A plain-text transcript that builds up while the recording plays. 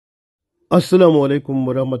Assalamu alaikum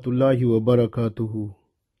wa rahmatullahi wa barakatuhu.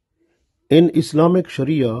 In Islamic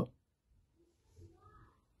Sharia,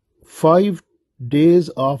 5 days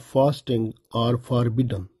of fasting are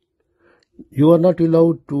forbidden. You are not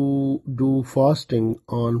allowed to do fasting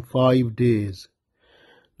on 5 days.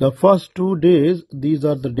 The first 2 days, these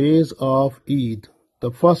are the days of Eid.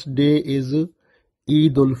 The first day is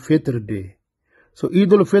Eid al-Fitr day. So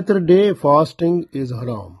Eid al-Fitr day, fasting is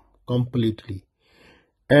haram completely.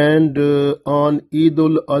 And on Eid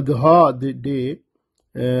al-Adha day,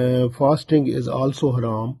 fasting is also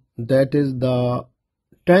haram. That is the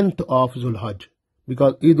 10th of Zulhajj,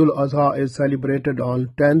 because Eid al-Adha is celebrated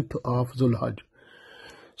on 10th of Zulhajj.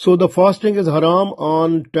 So the fasting is haram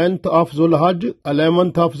on 10th of Zulhajj,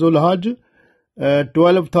 11th of Zulhajj,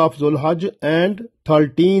 12th of Zulhajj, and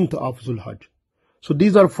 13th of Zulhajj. So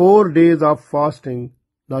these are 4 days of fasting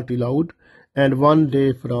not allowed, and 1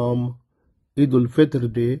 day from Eid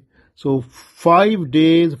al-Fitr day. So 5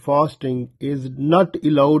 days fasting is not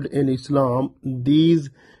allowed in Islam. These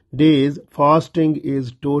days fasting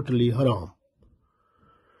is totally haram.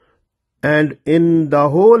 And in the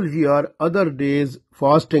whole year, other days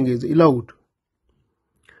fasting is allowed.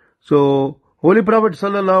 So Holy Prophet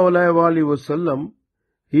sallallahu alaihi wasallam,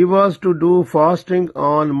 he was to do fasting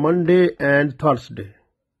on Monday and Thursday.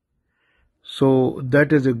 So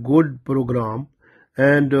that is a good program.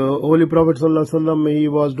 And Holy Prophet sallallahu alaihi wasallam, he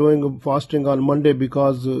was doing fasting on Monday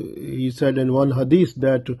because he said in one hadith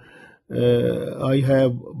that I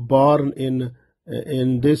have born in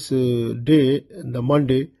this day, the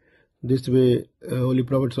Monday. This way, Holy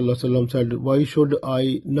Prophet sallallahu alaihi wasallam said, why should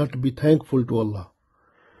I not be thankful to Allah?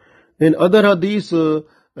 In other hadith,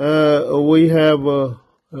 we have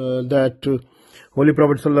that Holy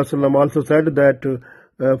Prophet sallallahu alaihi wasallam also said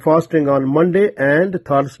that fasting on Monday and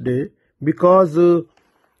Thursday, because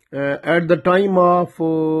at the time of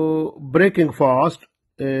breaking fast,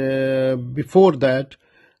 before that,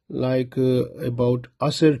 like about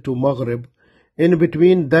Asr to Maghrib, in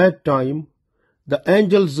between that time, the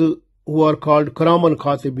angels who are called Karaman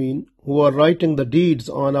Khatibin, who are writing the deeds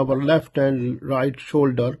on our left and right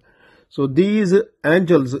shoulder, so these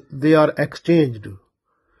angels, they are exchanged.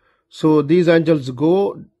 So these angels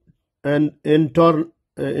go, and in turn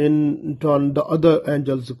the other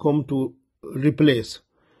angels come to replace.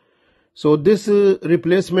 So this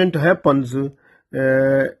replacement happens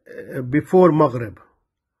before Maghrib.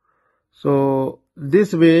 So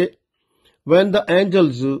this way, when the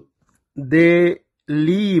angels, they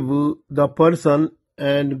leave the person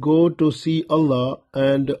and go to see Allah,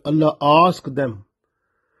 and Allah asks them,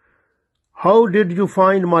 how did you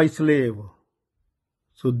find my slave?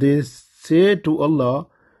 So they say to Allah,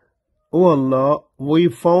 O Allah, we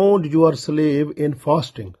found your slave in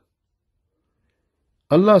fasting.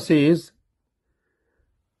 Allah says,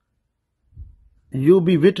 you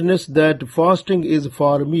be witness that fasting is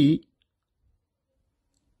for me,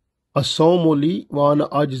 as-sawmu li wa ana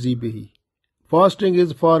ajzi bihi. Fasting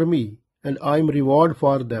is for me, and I am reward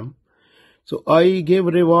for them. So I give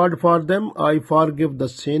reward for them, I forgive the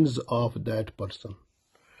sins of that person.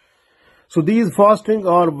 So these fasting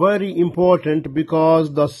are very important,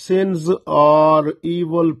 because the sins are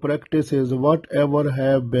evil practices, whatever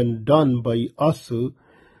have been done by us,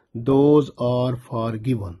 those are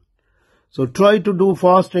forgiven. So try to do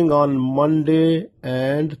fasting on Monday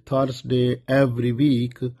and Thursday every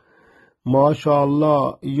week.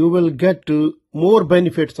 MashaAllah, you will get more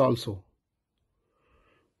benefits also.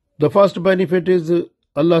 The first benefit is,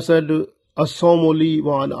 Allah said, as-sawmu li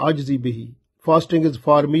wa ana ajzi bihi. Fasting is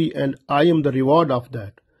for me, and I am the reward of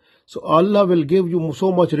that. So Allah will give you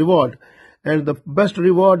so much reward. And the best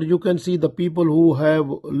reward, you can see the people who have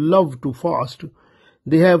loved to fast,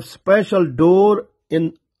 they have special door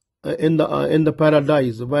in the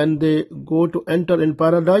paradise. When they go to enter in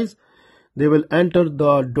paradise, they will enter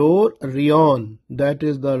the door Riyan. That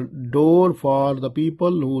is the door for the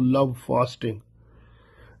people who love fasting.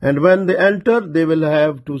 And when they enter, they will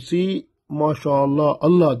have to see, MashaAllah,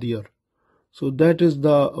 Allah there. So that is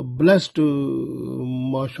the blessed,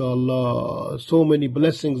 MashaAllah, so many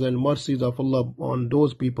blessings and mercies of Allah on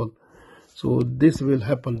those people. So this will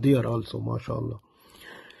happen there also, MashaAllah.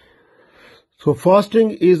 So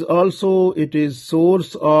fasting is also, it is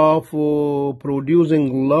source of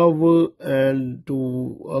producing love and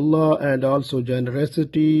to Allah, and also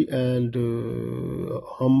generosity and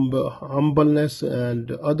humbleness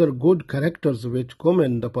and other good characters which come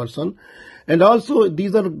in the person. And also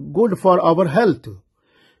these are good for our health,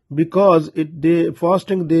 because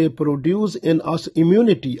fasting, they produce in us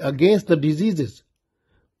immunity against the diseases.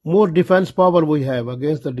 More defense power we have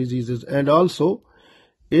against the diseases. And also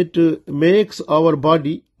it makes our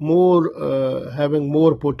body more having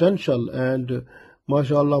more potential and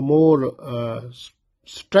mashallah more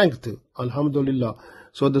strength, alhamdulillah.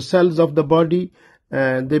 So the cells of the body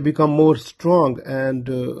and they become more strong, and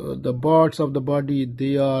the parts of the body,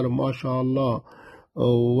 they are mashallah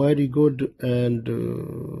very good and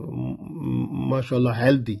mashallah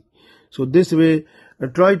healthy. So this way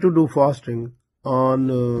try to do fasting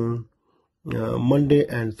on Monday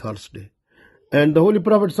and Thursday. And the Holy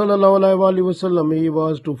Prophet sallallahu alaihi wasallam, he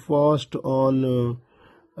was to fast on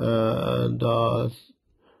the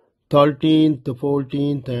 13th,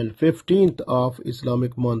 14th and 15th of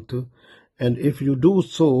Islamic month. And if you do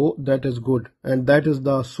so, that is good. And that is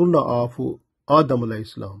the sunnah of Adam alayhi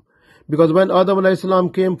salam. Because when Adam alayhi salam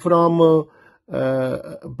came from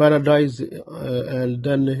paradise and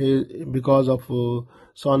then because of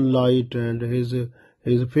sunlight and his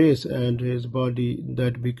face and his body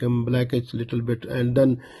that became blackish little bit, and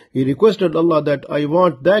then he requested Allah that I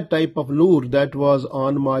want that type of nur that was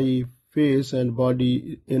on my face and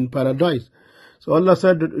body in paradise. So Allah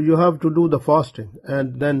said you have to do the fasting,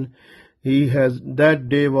 and then he has, that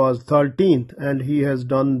day was 13th, and he has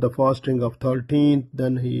done the fasting of 13th,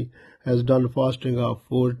 then he has done fasting of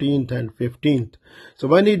 14th and 15th. So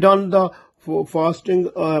when he done the fasting,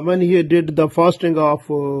 when he did the fasting of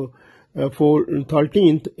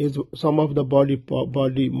 13th, is some of the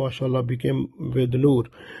body mashallah became with nur,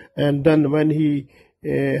 and then when he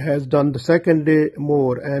has done the second day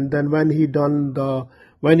more, and then when he did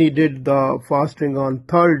the fasting on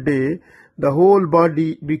third day, the whole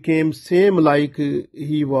body became same like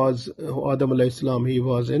he was Adam alayhi salam, he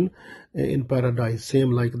was in paradise,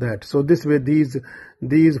 same like that. So this way these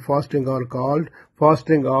fasting are called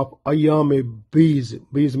fasting of Ayyam Bees.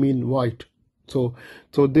 Bees mean white. So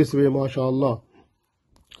this way mashallah.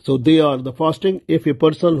 So they are the fasting. If a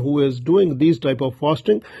person who is doing these type of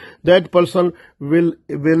fasting, that person will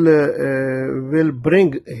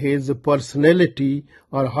bring his personality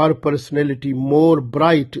or her personality more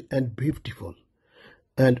bright and beautiful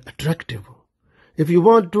and attractive. If you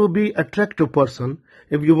want to be attractive person,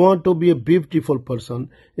 if you want to be a beautiful person,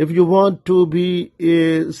 if you want to be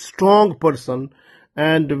a strong person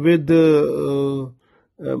and with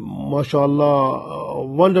mashallah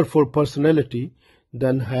wonderful personality,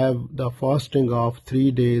 then have the fasting of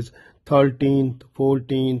 3 days, 13th,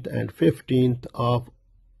 14th and 15th of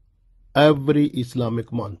every Islamic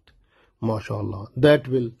month. MashaAllah. That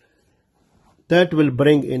will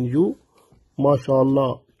bring in you,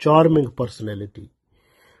 MashaAllah, charming personality.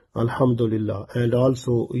 Alhamdulillah. And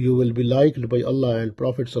also you will be liked by Allah and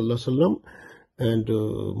Prophet Sallallahu Alaihi Wasallam, and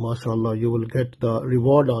MashaAllah, you will get the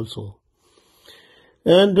reward also.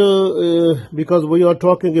 And because we are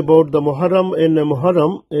talking about the Muharram, in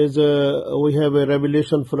Muharram is we have a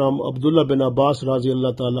revelation from Abdullah bin Abbas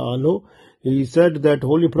radiyallahu ta'ala anhu. He said that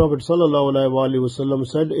Holy Prophet sallallahu alaihi wasallam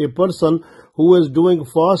said, a person who is doing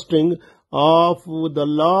fasting of the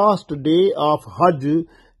last day of Hajj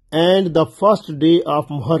and the first day of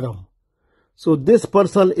Muharram, so this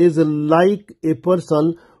person is like a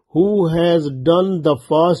person who has done the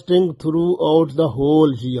fasting throughout the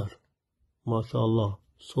whole year. MashaAllah,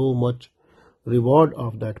 so much reward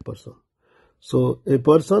of that person. So a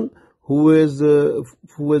person who is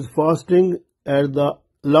fasting at the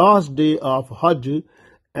last day of Hajj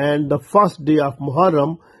and the first day of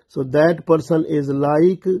Muharram, so that person is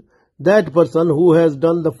like that person who has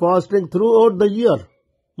done the fasting throughout the year.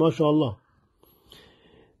 MashaAllah.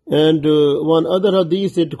 And one other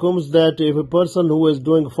hadith, it comes that if a person who is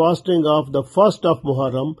doing fasting of the first of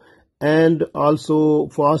Muharram and also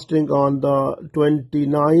fasting on the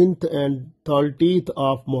 29th and 30th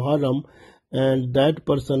of Muharram, and that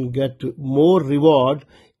person get more reward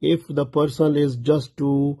if the person is just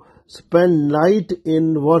to spend night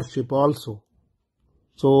in worship also.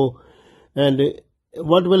 So, and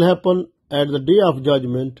what will happen at the day of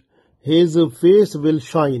judgment? His face will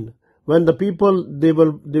shine. When the people, they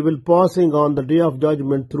will passing on the day of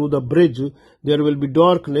judgment through the bridge, there will be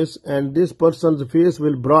darkness, and this person's face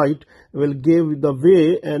will bright, will give the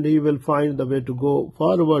way, and he will find the way to go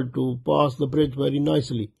forward to pass the bridge very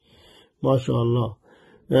nicely. MashaAllah.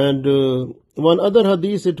 And one other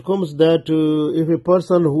hadith, it comes that if a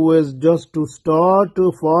person who is just to start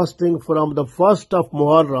fasting from the 1st of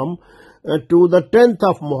Muharram to the 10th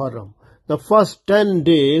of Muharram, the first 10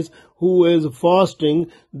 days who is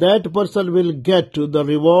fasting, that person will get the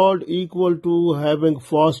reward equal to having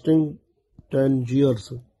fasting 10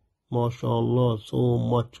 years. MashaAllah, so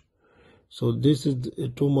much. So this is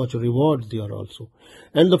too much reward there also.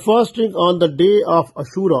 And the fasting on the day of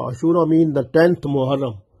Ashura means the 10th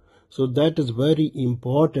Muharram. So that is very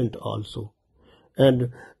important also.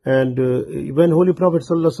 And when Holy Prophet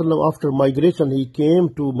ﷺ, after migration, he came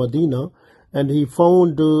to Medina, and he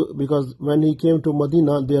found, because when he came to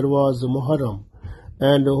Medina, there was Muharram.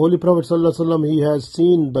 And Holy Prophet ﷺ, he has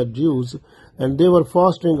seen the Jews, and they were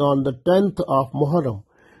fasting on the 10th of Muharram.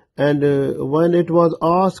 And when it was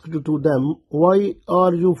asked to them, why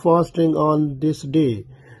are you fasting on this day?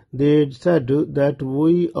 They said that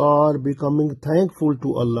we are becoming thankful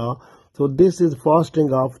to Allah. So this is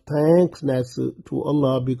fasting of thankfulness to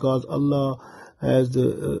Allah, because Allah has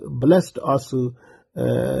blessed us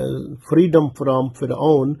freedom from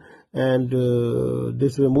Fir'aun. And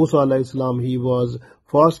this way Musa alayhi salam, he was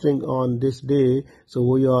fasting on this day, so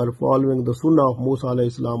we are following the sunnah of Musa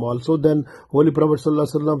alayhi salam also. Then Holy Prophet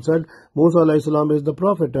sallallahu alaihi wasallam said, Musa alayhi salam is the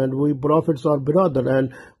prophet, and we prophets are brother,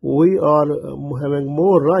 and we are having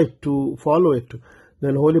more right to follow it.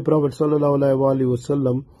 Then Holy Prophet sallallahu alaihi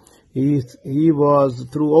wasallam, he was,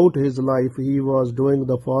 throughout his life, he was doing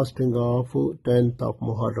the fasting of 10th of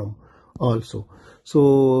Muharram also.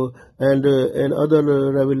 So, and in other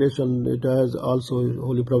revelation, it has also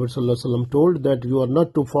Holy Prophet ﷺ told that you are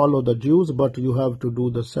not to follow the Jews, but you have to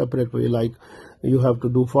do the separate way, like you have to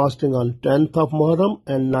do fasting on 10th of Muharram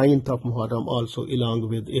and 9th of Muharram also along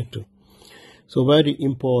with it. So very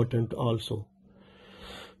important also.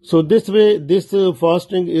 So this way, this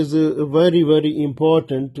fasting is very, very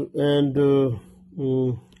important. And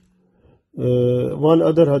one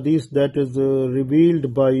other hadith that is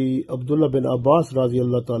revealed by Abdullah bin Abbas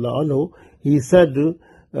radiallahu ta'ala anhu, he said,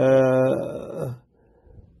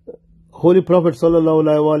 Holy Prophet sallallahu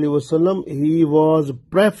alaihi wasallam, he was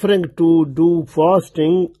preferring to do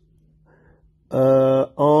fasting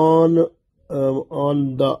on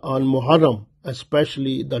Muharram,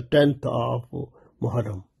 especially the 10th of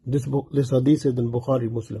Muharram. This hadith is in Bukhari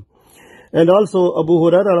Muslim. And also Abu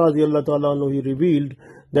Hurairah radiallahu ta'ala anhu, he revealed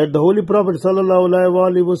that the Holy Prophet sallallahu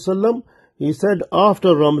alaihi wasallam, he said,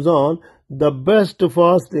 after Ramzan, the best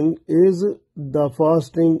fasting is the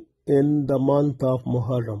fasting in the month of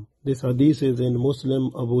Muharram. This hadith is in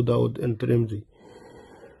Muslim, Abu Dawud and Tirmidhi.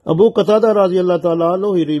 Abu Qatada radiallahu ta'ala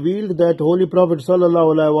anhu, he revealed that Holy Prophet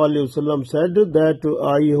sallallahu alaihi wasallam said that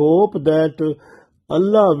I hope that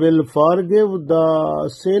Allah will forgive the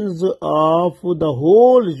sins of the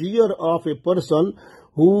whole year of a person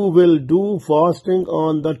who will do fasting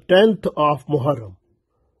on the 10th of Muharram.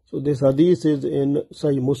 So this hadith is in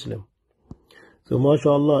Sahih Muslim. So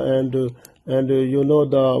mashallah, and you know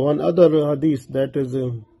the one other hadith that is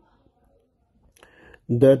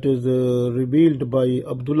revealed by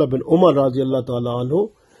Abdullah bin Umar radiallahu ta'ala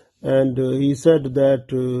anhu, and he said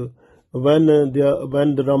that when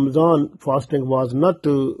the Ramzan fasting was not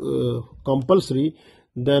compulsory,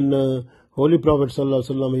 then Holy Prophet sallallahu alaihi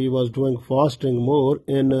wasallam, he was doing fasting more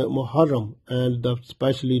in Muharram, and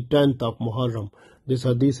especially 10th of Muharram. This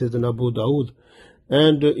hadith is in Abu Dawud.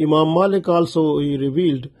 And Imam Malik also, he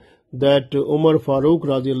revealed that Umar Farooq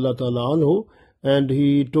radiallahu ta'ala anhu, and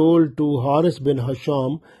he told to Haris bin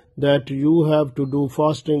Hasham that you have to do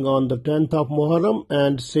fasting on the 10th of Muharram,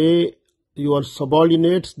 and say your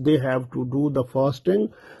subordinates, they have to do the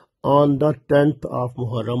fasting on the 10th of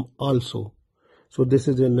Muharram also. So this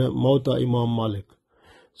is in Mawta Imam Malik.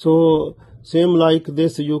 So same like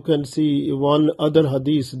this, you can see one other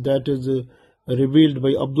hadith that is revealed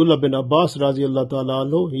by Abdullah bin Abbas radiallahu ta'ala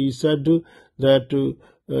anhu. He said that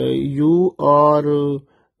you are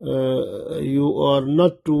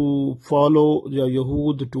not to follow the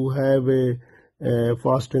Yahud to have a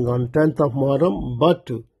fasting on 10th of Muharram,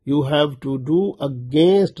 but you have to do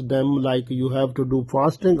against them, like you have to do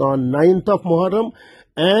fasting on 9th of Muharram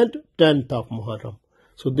and 10th of Muharram.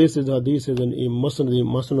 So this is hadith is in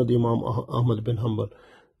Musnad Imam Ahmad bin Hanbal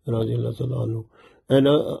radiallahu ta'ala anhu. And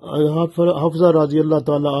Hafsa radiallahu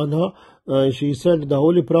ta'ala anha, she said the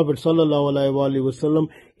Holy Prophet sallallahu alaihi wasallam,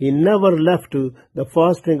 he never left the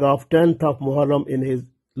fasting of 10th of Muharram in his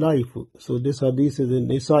life. So this hadith is in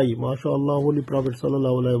Nisa'i. MashaAllah, Holy Prophet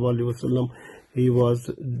sallallahu alaihi wasallam, he was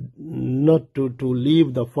not to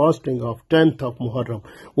leave the fasting of 10th of Muharram.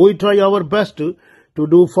 We try our best to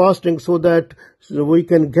do fasting so that we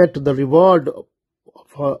can get the reward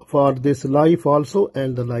for this life also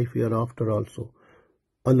and the life hereafter also.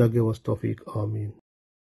 Allah give us tawfiq. Ameen.